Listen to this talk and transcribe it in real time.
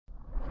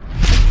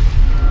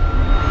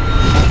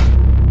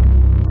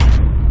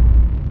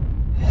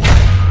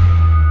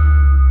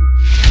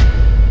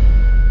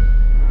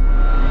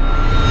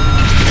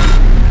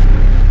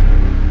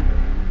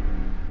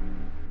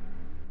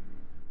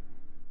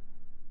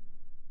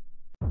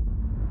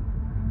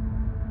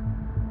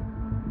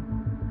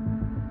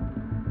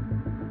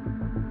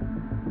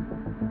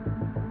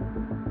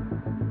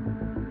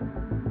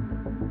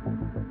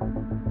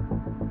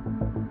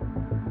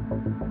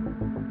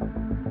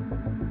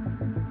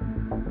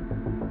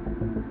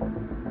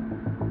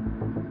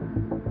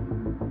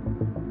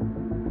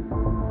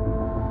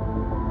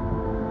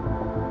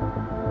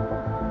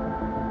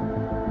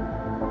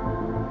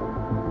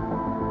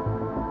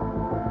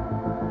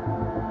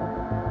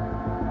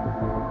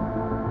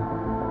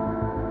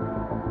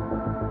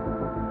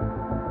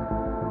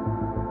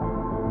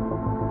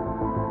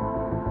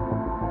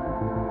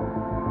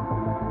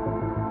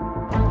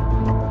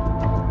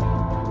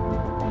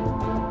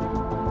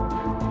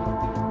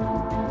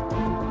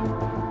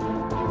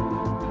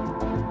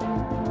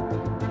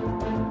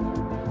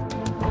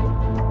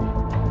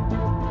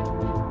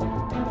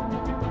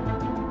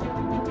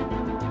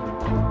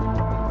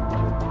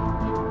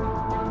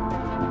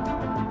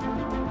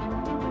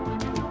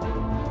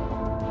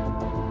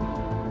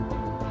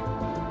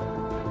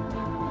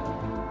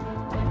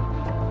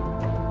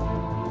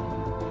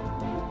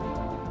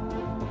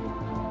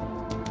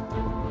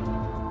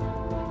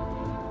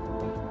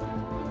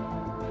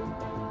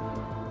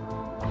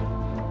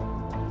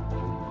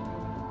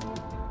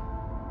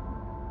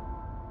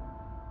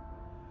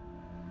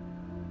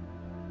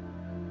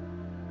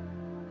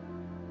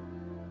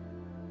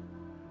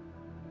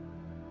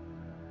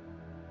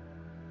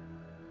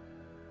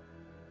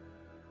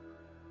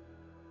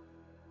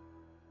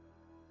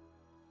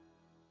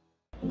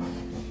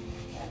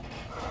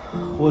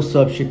What's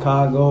up,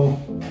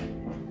 Chicago?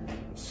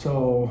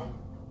 So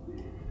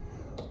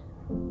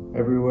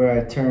everywhere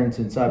I turn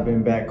since I've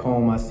been back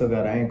home, I still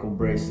got an ankle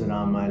bracelet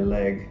on my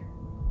leg.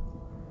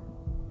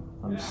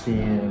 I'm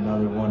seeing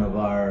another one of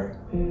our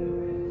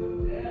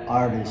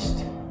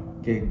artists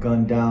get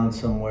gunned down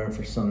somewhere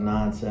for some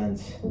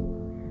nonsense,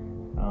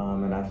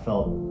 and I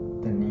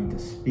felt the need to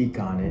speak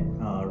on it.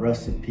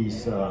 Rest in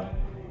peace,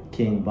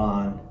 King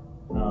Von.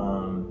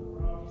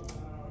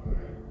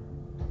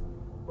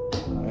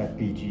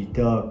 FBG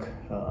Duck,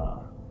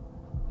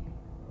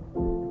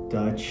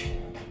 Dutch.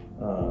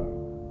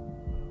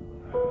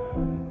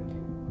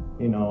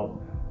 You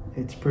know,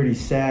 it's pretty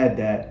sad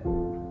that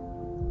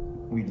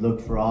we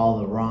look for all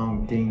the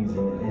wrong things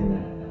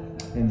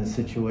in the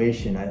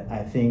situation.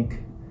 I think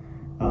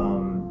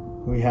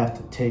we have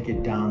to take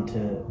it down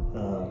to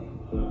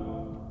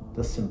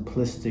the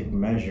simplistic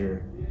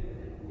measure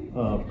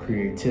of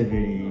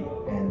creativity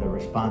and the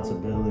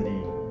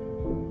responsibility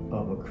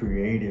of a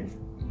creative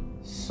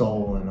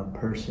soul and a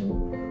person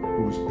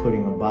who's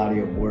putting a body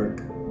of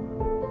work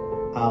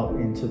out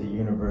into the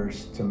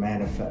universe to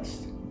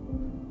manifest.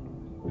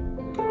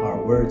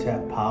 Our words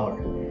have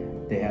power.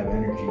 They have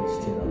energies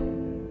to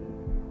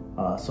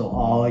them. So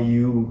all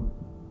you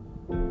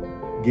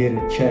get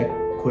a check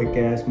quick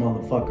ass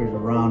motherfuckers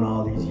around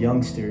all these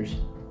youngsters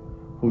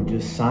who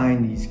just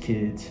sign these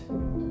kids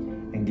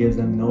and give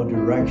them no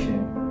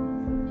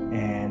direction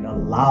and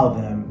allow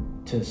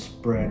them to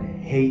spread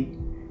hate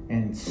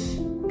and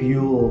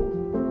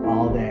spew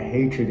all that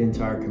hatred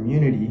into our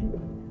community.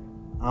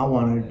 I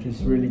want to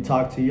just really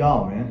talk to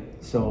y'all, man.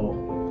 So,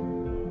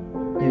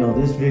 you know,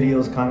 this video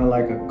is kind of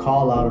like a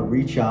call out, a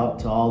reach out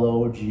to all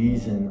the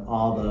OGs and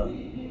all the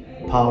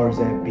powers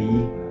that be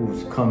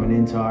who's coming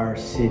into our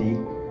city,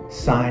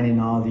 signing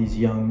all these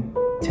young,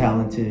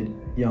 talented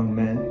young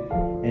men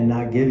and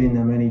not giving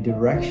them any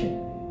direction,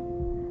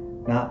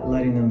 not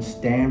letting them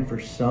stand for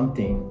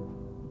something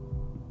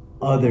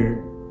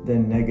other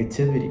than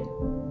negativity.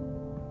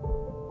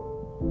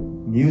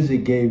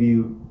 Music gave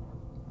you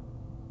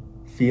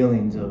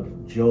feelings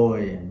of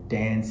joy and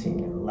dancing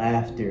and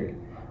laughter.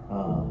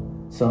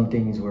 Some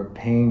things were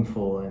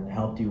painful and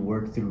helped you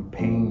work through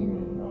pain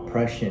and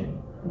oppression.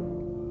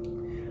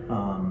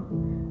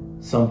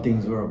 Some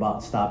things were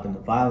about stopping the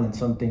violence.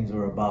 Some things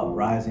were about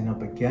rising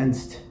up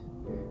against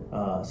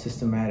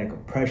systematic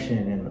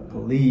oppression and the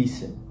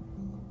police. And,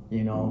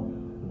 you know,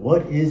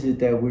 what is it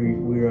that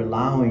we're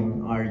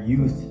allowing our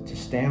youth to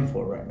stand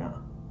for right now?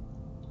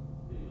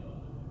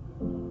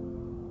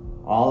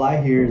 All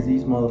I hear is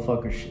these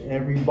motherfuckers,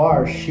 every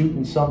bar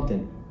shooting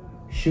something,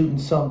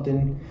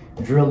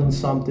 drilling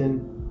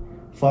something,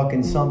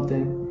 fucking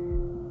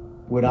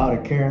something, without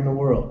a care in the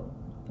world.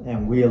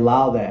 And we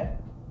allow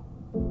that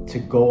to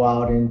go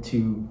out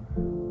into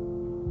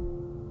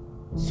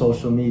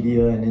social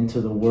media and into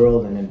the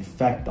world and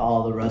infect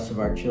all the rest of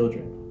our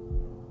children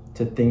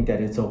to think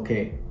that it's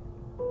okay.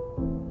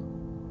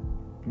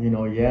 You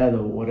know, yeah,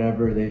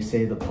 whatever they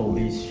say, the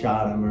police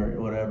shot him or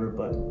whatever,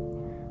 but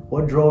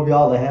what drove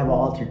y'all to have an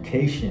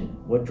altercation?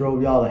 What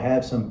drove y'all to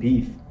have some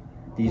beef?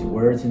 These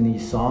words in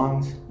these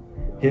songs?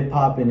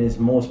 Hip-hop in its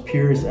most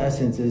purest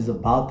essence is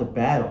about the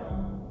battle.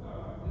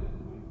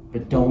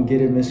 But don't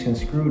get it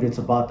misconstrued. It's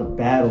about the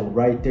battle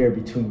right there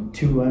between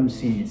two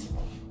MCs.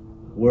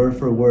 Word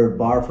for word,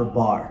 bar for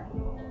bar.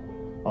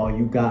 Oh,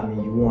 you got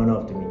me. You won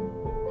up to me.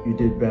 You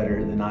did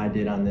better than I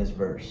did on this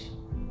verse.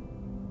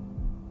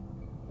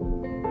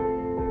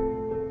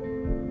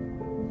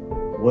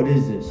 What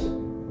is this?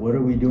 What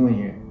are we doing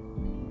here?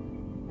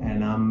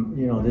 And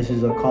you know, this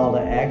is a call to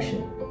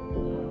action.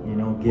 You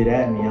know, get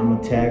at me. I'm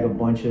gonna tag a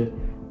bunch of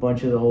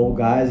the old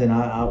guys, and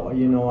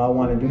you know, I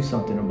want to do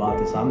something about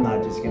this. I'm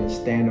not just gonna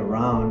stand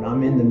around.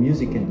 I'm in the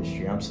music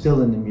industry. I'm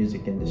still in the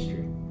music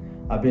industry.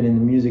 I've been in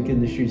the music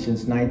industry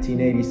since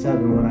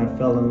 1987 when I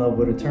fell in love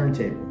with a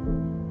turntable.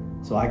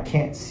 So I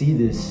can't see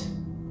this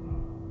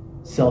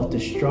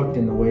self-destruct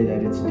in the way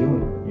that it's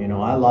doing. You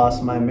know, I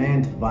lost my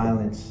man to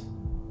violence,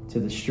 to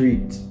the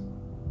streets.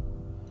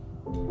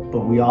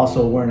 But we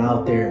also weren't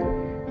out there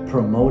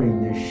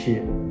promoting this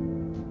shit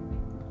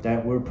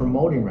that we're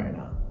promoting right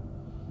now.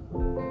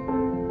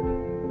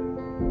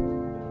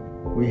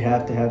 We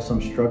have to have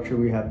some structure.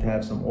 We have to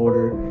have some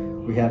order.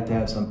 We have to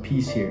have some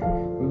peace here.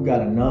 We've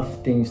got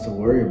enough things to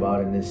worry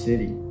about in this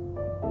city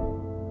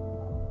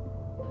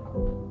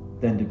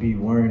than to be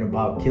worrying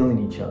about killing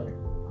each other.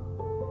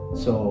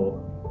 So,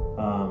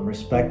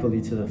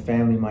 respectfully to the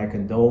family, my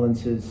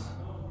condolences.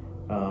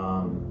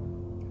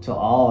 To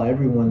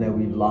everyone that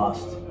we've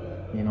lost,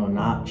 you know,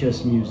 not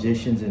just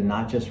musicians and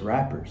not just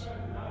rappers,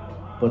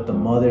 but the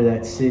mother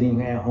that's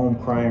sitting at home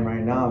crying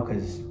right now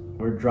because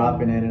we're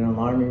dropping at an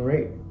alarming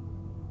rate.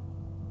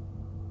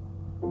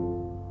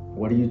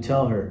 What do you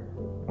tell her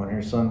when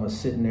her son was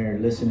sitting there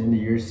listening to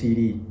your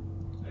CD,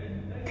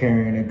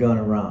 carrying a gun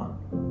around,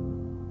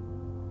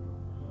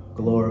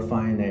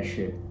 glorifying that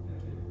shit?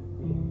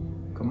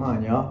 Come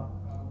on, y'all.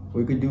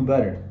 We could do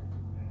better.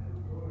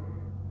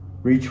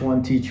 Reach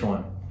one, teach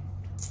one.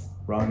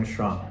 Wrong and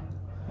strong.